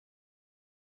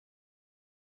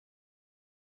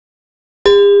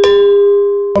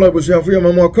Hello, Busia for your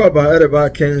mama Koba at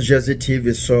about Ken's Jersey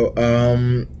TV. So,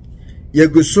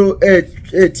 Yeguso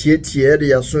tie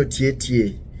the so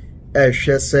tie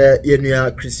shese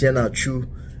yenua Christian Achu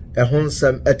a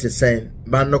honsam at the same.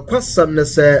 But no kwasam ne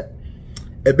se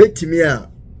ebetimi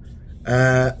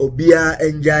a obia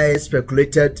enjoy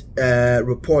speculated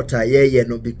reporter yeah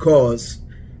no, because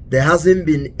there hasn't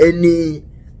been any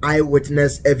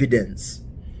eyewitness evidence.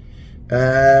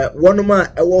 One ma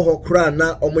ewo hokra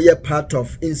na omoye part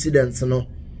of incidents no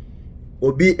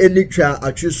obi enitwa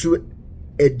atwesu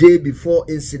a day before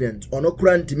incident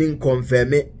onokra ntimi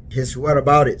confirm his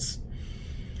whereabouts.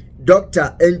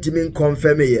 Doctor ntimi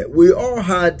confirm here. We all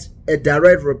had a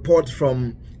direct report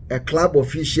from a club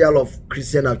official of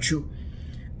Christian Achu.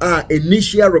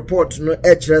 Initial report no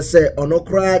ekre say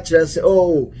onokra ekre say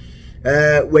oh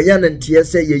weyan ntie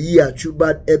say ye Achu,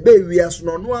 but ebe wias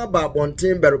no no about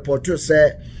bonten be report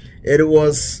say it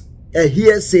was a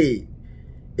hearsay.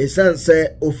 A son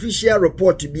say official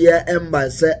report to be a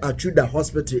embassy say Achu the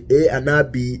hospital A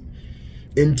and B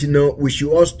intino we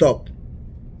should all stop.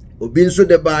 Obinso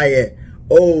de baye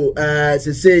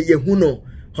say ye huno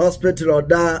hospital or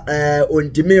da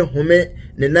ontime home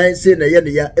ne nan say na ye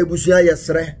ne ya ebusua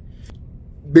yesre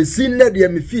besin na de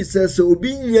me fi say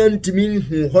obi nya ntimi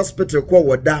hu hospital kwa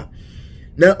woda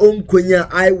na onkonya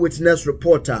eyewitness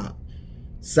reporter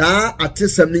sa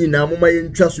atesam ni na moma ye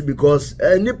ntwa so because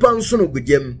nipa nso no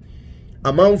gudem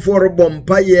amanfo robom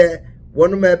paye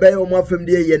wono ma ebe o mafam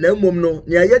de ye na mom no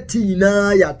ne ayati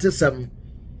na ya atesam.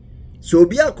 So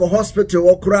obi akọ hospital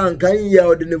okra nkan ya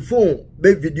ode ne phone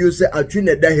be video say atwi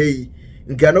ne da hei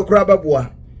nkan okra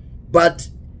baboa, but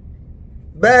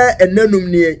be enanum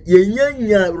ne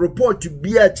yenya report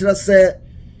bia kire say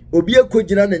obi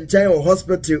akogina ne nkan o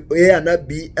hospital A and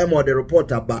B emo the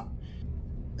report aba.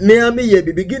 Me ami ye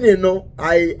beginning no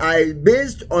I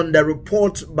based on the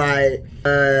report by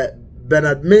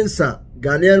Bernard Mensah,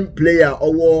 Ghanaian player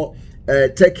or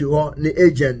Turkey ho ne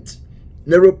agent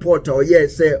ne reporter or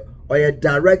yes say or a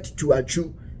direct to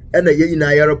Achu and a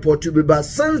yina report to be, but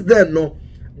since then no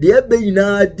there be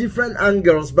na different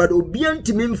angles, but obian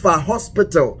timim for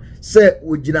hospital say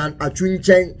ujinan Achu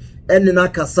nchen and na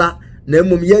kasa na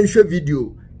mum yenhwe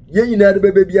video yina de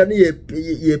baby bia na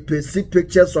ye see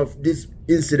pictures of this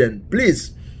incident.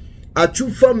 Please Achu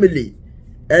family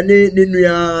any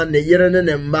nua ne yere ne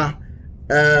mma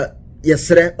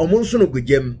yesre omonso no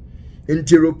gujem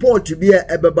inti report to be a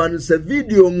ebeba se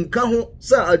video nka ho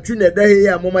sa Achu ne da he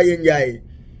ya mama yenyae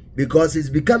because it's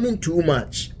becoming too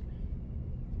much.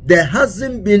 There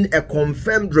hasn't been a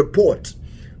confirmed report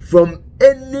from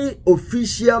any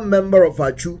official member of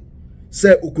Achu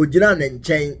say ukojina ne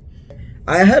nchen.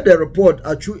 I heard a report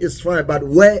Achu is fine, but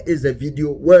where is the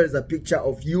video? Where is the picture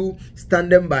of you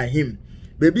standing by him?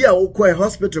 Baby I will call a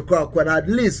hospital call, at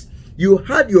least you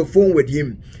had your phone with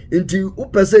him. Into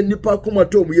upese nipa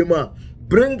kumato muyema.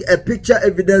 Bring a picture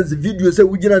evidence video say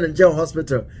ujina nje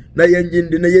hospital. Na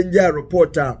yenjindi na yenja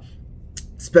reporter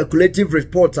speculative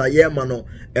reporter mano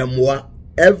emwa.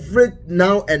 Every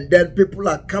now and then people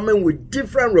are coming with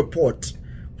different reports.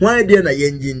 Why they na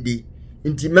yenjindi?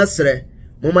 Inti mesre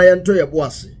mama yanto ya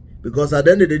boase because at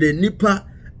the end of the day nipa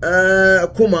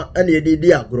kuma ane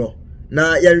yedi agro.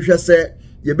 Na yanhwe se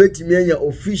yebetimi anya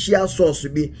official source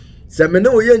bi se me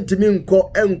na oyentimi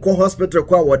enko hospital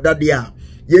kwa wodade a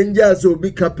yenja so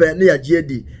bi kape na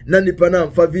yagiedi na nipa na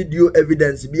amfa video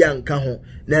evidence bi anka ho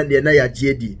na de na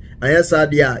yagiedi ayesa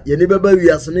de a ye ne beba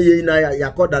wiase na ye na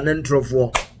yakoda ne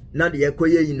ntrofo na de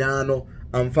yakoye yina no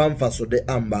amfa so de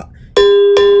amba